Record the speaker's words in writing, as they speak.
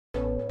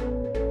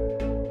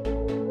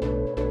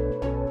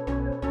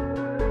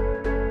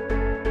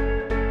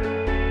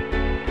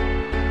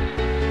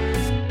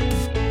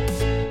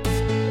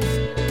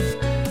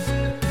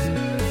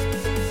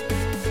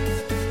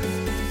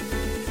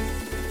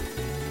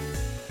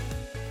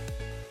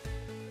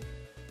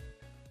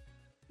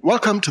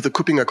Welcome to the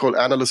Kuppinger Call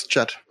Analyst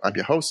Chat. I'm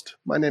your host.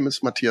 My name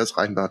is Matthias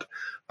Reinbart.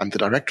 I'm the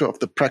Director of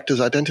the Practice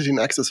Identity and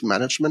Access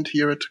Management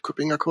here at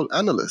Kuppinger Call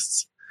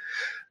Analysts.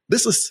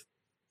 This is,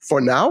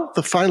 for now,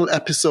 the final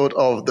episode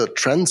of the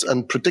Trends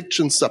and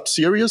Predictions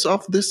sub-series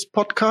of this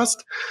podcast.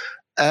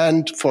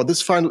 And for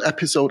this final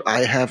episode,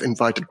 I have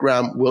invited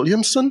Graham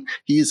Williamson.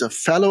 He is a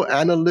fellow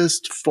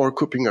analyst for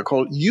Kuppinger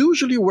Call,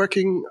 usually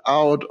working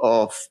out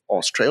of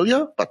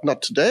Australia, but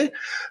not today.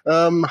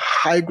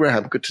 Hi,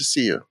 Graham. Good to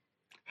see you.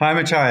 Hi,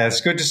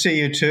 Matthias. Good to see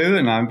you too.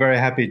 And I'm very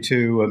happy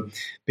to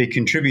be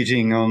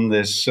contributing on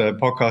this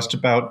podcast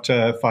about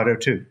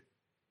FIDO2.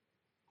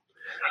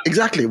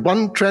 Exactly.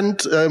 One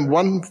trend,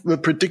 one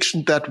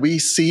prediction that we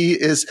see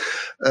is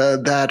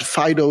that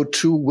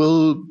FIDO2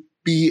 will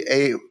be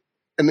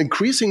an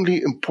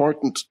increasingly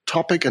important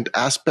topic and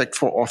aspect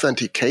for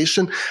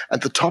authentication.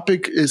 And the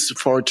topic is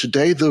for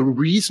today, the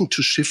reason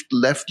to shift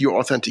left your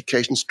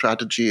authentication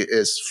strategy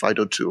is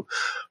FIDO2.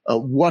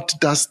 What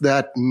does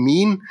that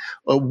mean?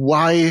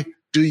 Why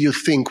do you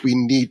think we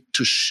need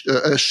to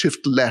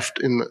shift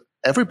left in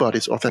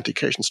everybody's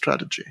authentication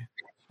strategy?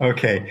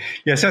 Okay.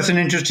 Yes, that's an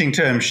interesting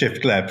term,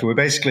 shift left. We're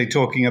basically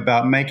talking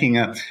about making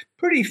a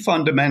pretty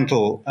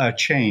fundamental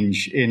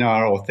change in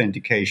our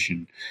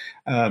authentication.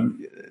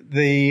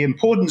 The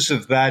importance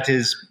of that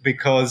is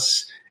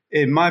because,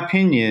 in my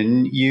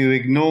opinion, you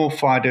ignore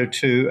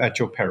FIDO2 at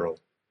your peril.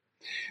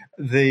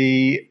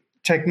 The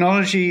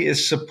technology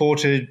is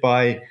supported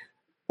by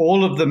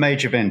all of the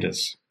major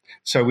vendors.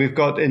 So we've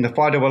got in the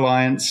FIDO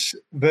Alliance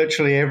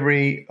virtually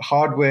every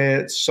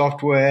hardware,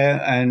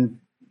 software, and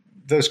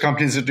those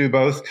companies that do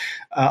both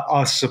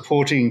are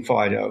supporting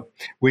FIDO,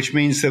 which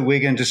means that we're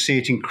going to see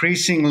it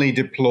increasingly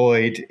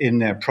deployed in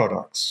their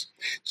products.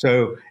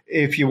 So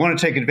if you want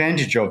to take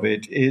advantage of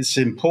it, it's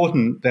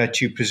important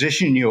that you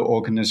position your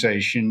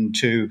organization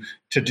to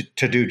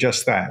do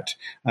just that.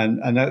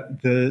 And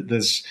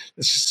there's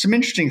some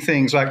interesting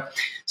things like,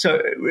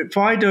 so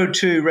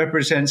FIDO2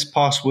 represents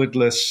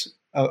passwordless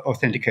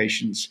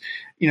authentications.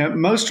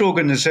 Most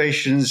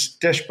organizations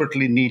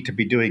desperately need to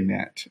be doing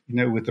that.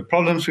 With the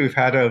problems we've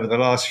had over the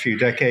last few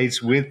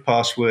decades with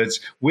passwords,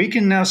 we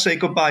can now say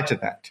goodbye to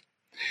that.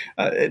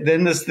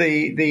 Then there's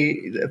the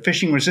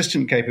phishing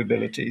resistant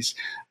capabilities.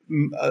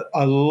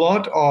 A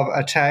lot of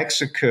attacks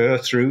occur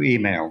through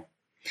email.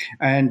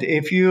 And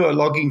if you are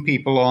logging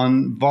people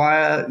on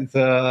via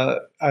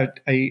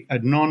a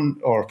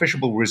non or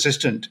phishable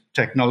resistant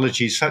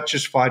technology such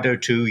as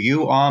FIDO2,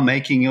 you are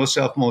making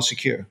yourself more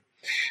secure.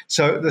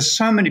 So there's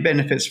so many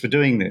benefits for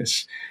doing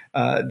this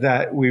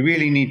that we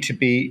really need to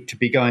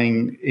be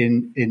going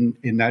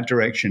in that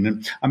direction.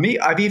 And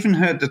I've even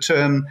heard the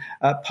term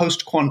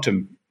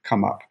post-quantum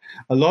come up.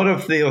 A lot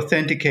of the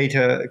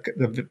authenticator,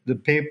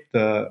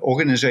 the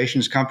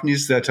organizations,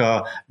 companies that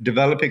are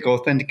developing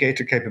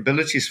authenticator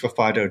capabilities for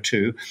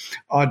FIDO2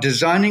 are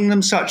designing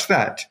them such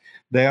that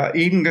they are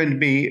even going to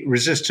be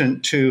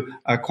resistant to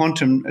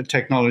quantum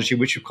technology,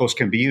 which, of course,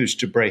 can be used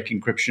to break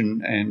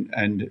encryption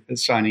and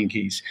signing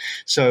keys.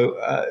 So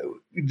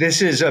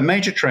this is a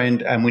major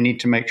trend, and we need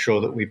to make sure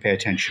that we pay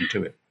attention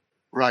to it.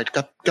 Right.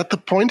 Got the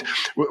point.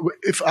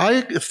 If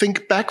I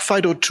think back,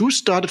 FIDO2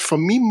 started for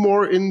me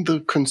more in the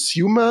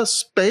consumer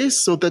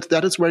space, so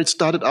that is where it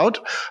started out.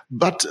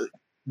 But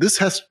this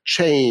has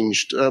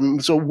changed.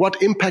 So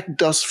what impact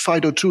does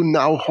FIDO2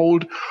 now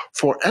hold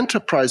for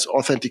enterprise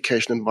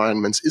authentication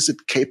environments? Is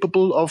it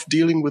capable of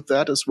dealing with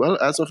that as well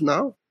as of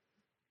now?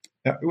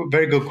 Yeah,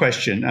 very good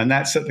question. And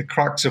that's at the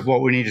crux of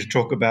what we need to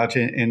talk about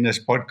in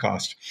this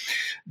podcast.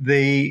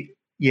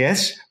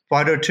 Yes,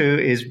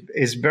 FIDO2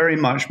 is very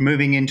much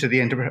moving into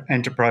the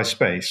enterprise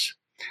space,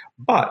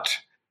 but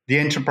the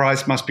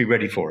enterprise must be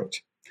ready for it.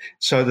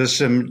 So there's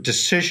some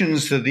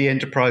decisions that the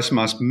enterprise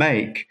must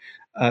make.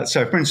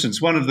 So, for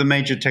instance, one of the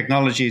major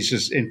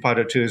technologies in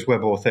FIDO2 is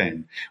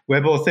WebAuthn.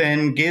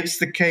 WebAuthn gives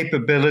the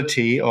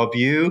capability of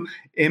you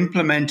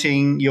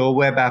implementing your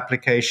web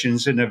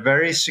applications in a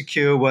very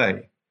secure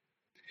way.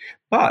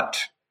 But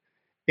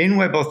in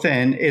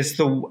WebAuthn, it's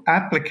the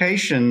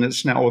application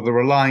that's now, or the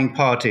relying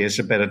party is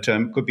a better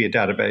term, could be a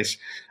database.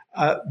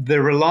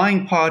 The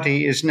relying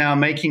party is now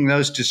making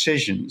those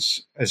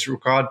decisions as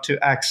regard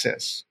to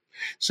access.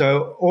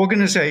 So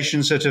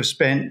organizations that have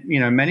spent,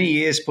 many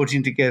years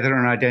putting together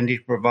an identity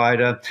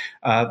provider,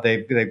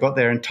 they've got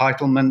their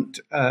entitlement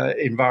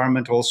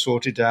environment all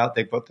sorted out.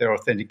 They've got their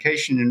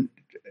authentication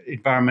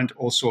environment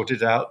all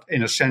sorted out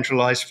in a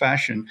centralized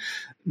fashion.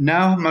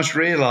 Now must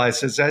realize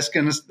that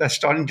that's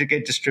starting to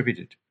get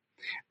distributed.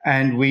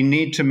 And we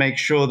need to make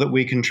sure that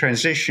we can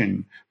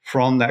transition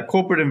from that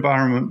corporate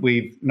environment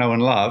we know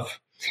and love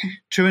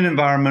to an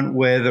environment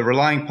where the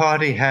relying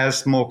party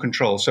has more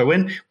control. So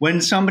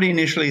when somebody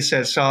initially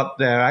sets up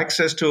their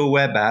access to a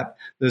web app,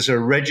 there's a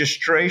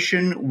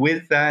registration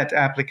with that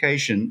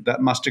application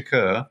that must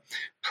occur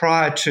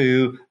prior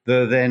to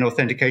the then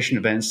authentication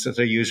events that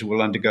the user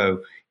will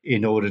undergo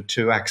in order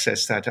to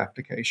access that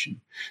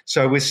application.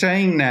 So we're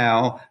saying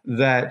now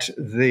that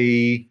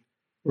the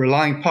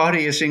relying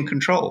party is in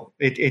control.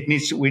 We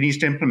need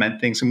to implement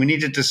things, and we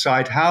need to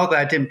decide how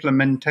that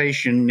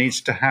implementation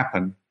needs to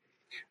happen.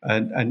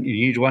 And you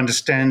need to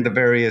understand the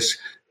various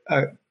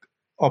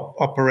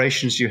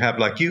operations you have.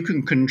 Like you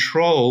can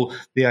control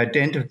the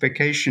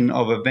identification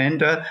of a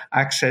vendor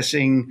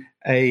accessing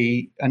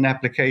an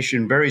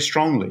application very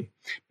strongly,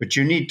 but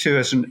you need to,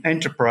 as an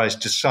enterprise,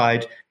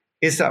 decide,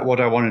 is that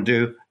what I want to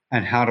do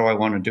and how do I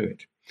want to do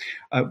it?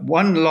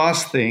 One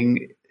last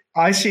thing,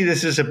 I see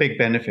this as a big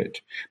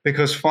benefit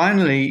because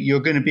finally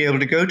you're going to be able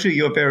to go to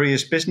your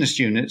various business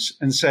units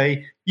and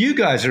say, you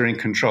guys are in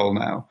control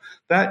now.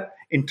 That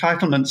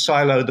entitlement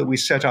silo that we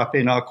set up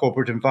in our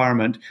corporate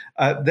environment,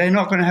 they're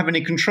not going to have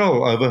any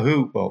control over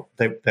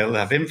they'll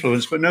have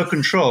influence, but no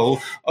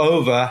control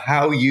over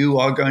how you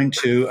are going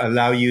to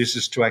allow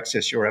users to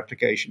access your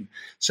application.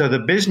 So the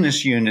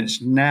business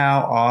units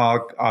now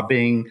are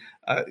being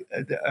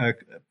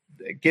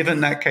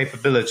given that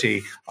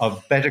capability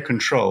of better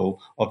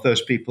control of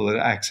those people that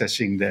are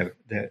accessing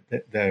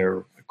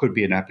their it could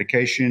be an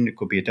application, it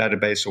could be a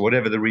database, or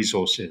whatever the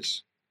resource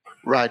is.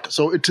 Right.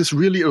 So it is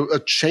really a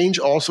change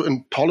also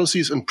in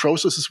policies and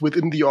processes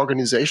within the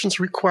organizations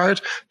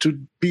required to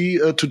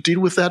deal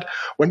with that.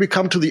 When we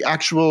come to the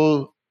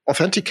actual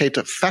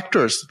authenticator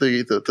factors,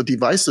 the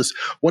devices,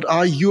 what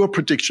are your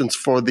predictions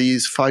for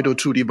these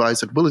FIDO2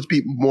 devices? Will it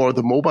be more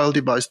the mobile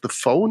device, the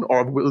phone,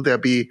 or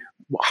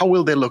how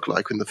will they look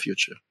like in the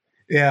future?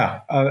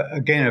 Yeah,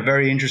 again, a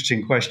very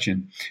interesting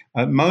question.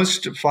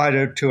 Most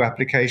FIDO2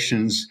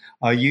 applications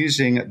are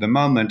using at the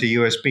moment a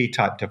USB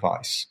type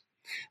device.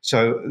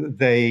 So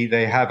they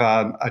have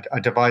a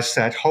device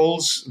that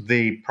holds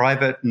the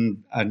private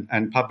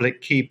and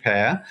public key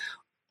pair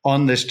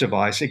on this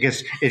device. It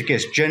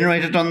gets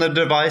generated on the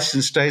device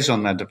and stays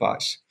on that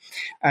device.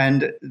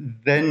 And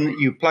then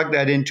you plug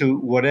that into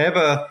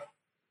whatever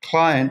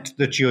client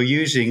that you're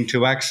using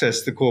to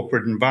access the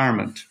corporate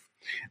environment.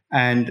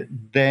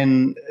 And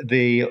then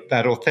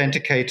that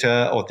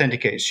authenticator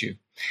authenticates you.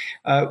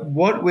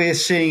 What we're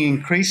seeing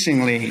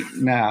increasingly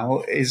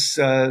now is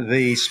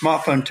the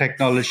smartphone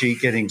technology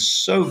getting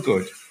so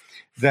good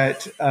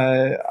that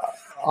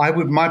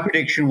my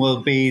prediction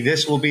will be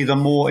this will be the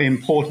more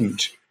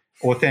important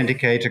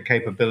authenticator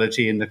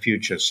capability in the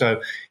future.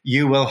 So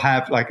you will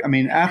have,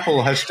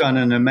 Apple has done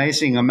an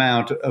amazing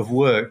amount of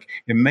work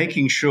in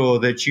making sure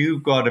that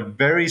you've got a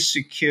very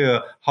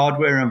secure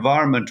hardware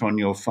environment on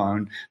your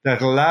phone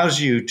that allows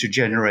you to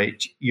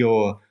generate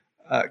your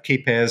key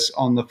pairs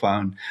on the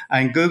phone.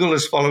 And Google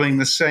is following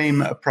the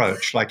same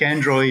approach. Like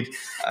Android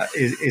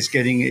is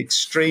getting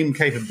extreme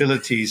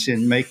capabilities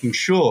in making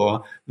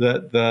sure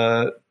that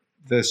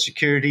the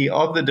security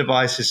of the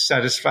device is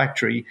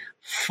satisfactory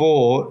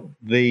for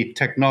the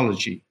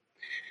technology.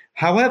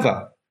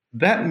 However,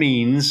 that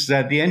means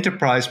that the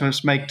enterprise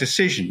must make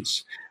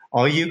decisions.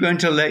 Are you going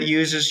to let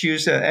users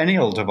use any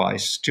old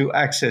device to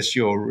access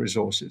your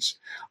resources?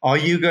 Are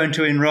you going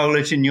to enroll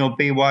it in your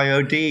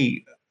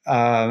BYOD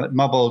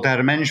mobile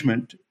data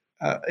management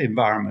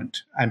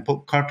environment and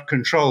put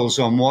controls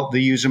on what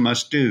the user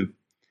must do?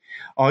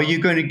 Are you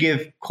going to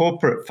give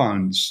corporate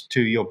phones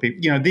to your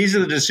people? These are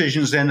the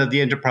decisions then that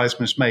the enterprise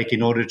must make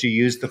in order to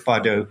use the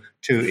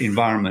FIDO2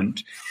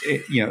 environment,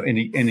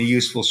 in a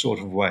useful sort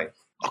of way.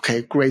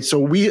 Okay, great. So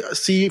we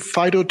see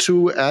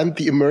FIDO2 and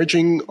the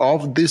emerging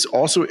of this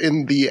also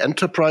in the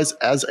enterprise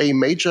as a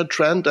major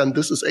trend. And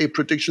this is a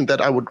prediction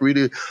that I would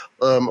really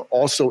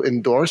also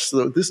endorse.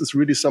 So this is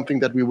really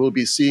something that we will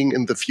be seeing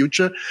in the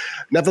future.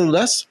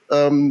 Nevertheless,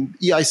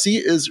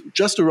 EIC is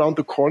just around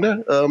the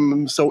corner.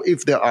 So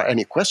if there are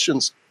any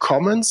questions,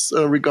 comments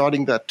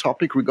regarding that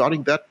topic,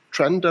 regarding that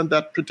trend and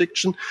that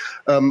prediction,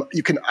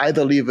 you can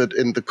either leave it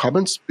in the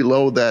comments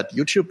below that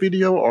YouTube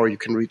video, or you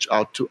can reach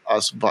out to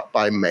us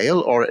by mail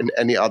or in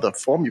any other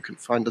form. You can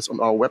find us on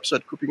our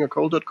website,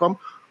 kuppingercole.com,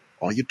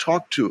 or you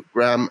talk to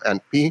Graham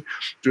and me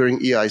during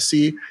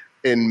EIC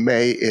in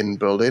May in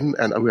Berlin.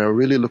 And we are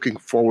really looking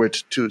forward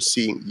to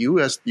seeing you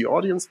as the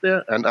audience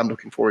there. And I'm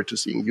looking forward to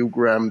seeing you,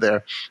 Graham,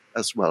 there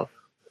as well.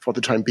 For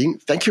the time being,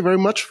 thank you very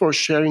much for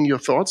sharing your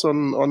thoughts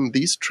on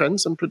these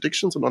trends and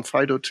predictions and on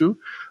FIDO2.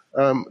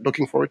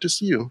 Looking forward to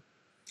see you.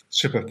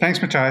 Super.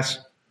 Thanks, Matthias.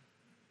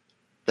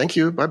 Thank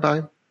you.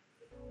 Bye-bye.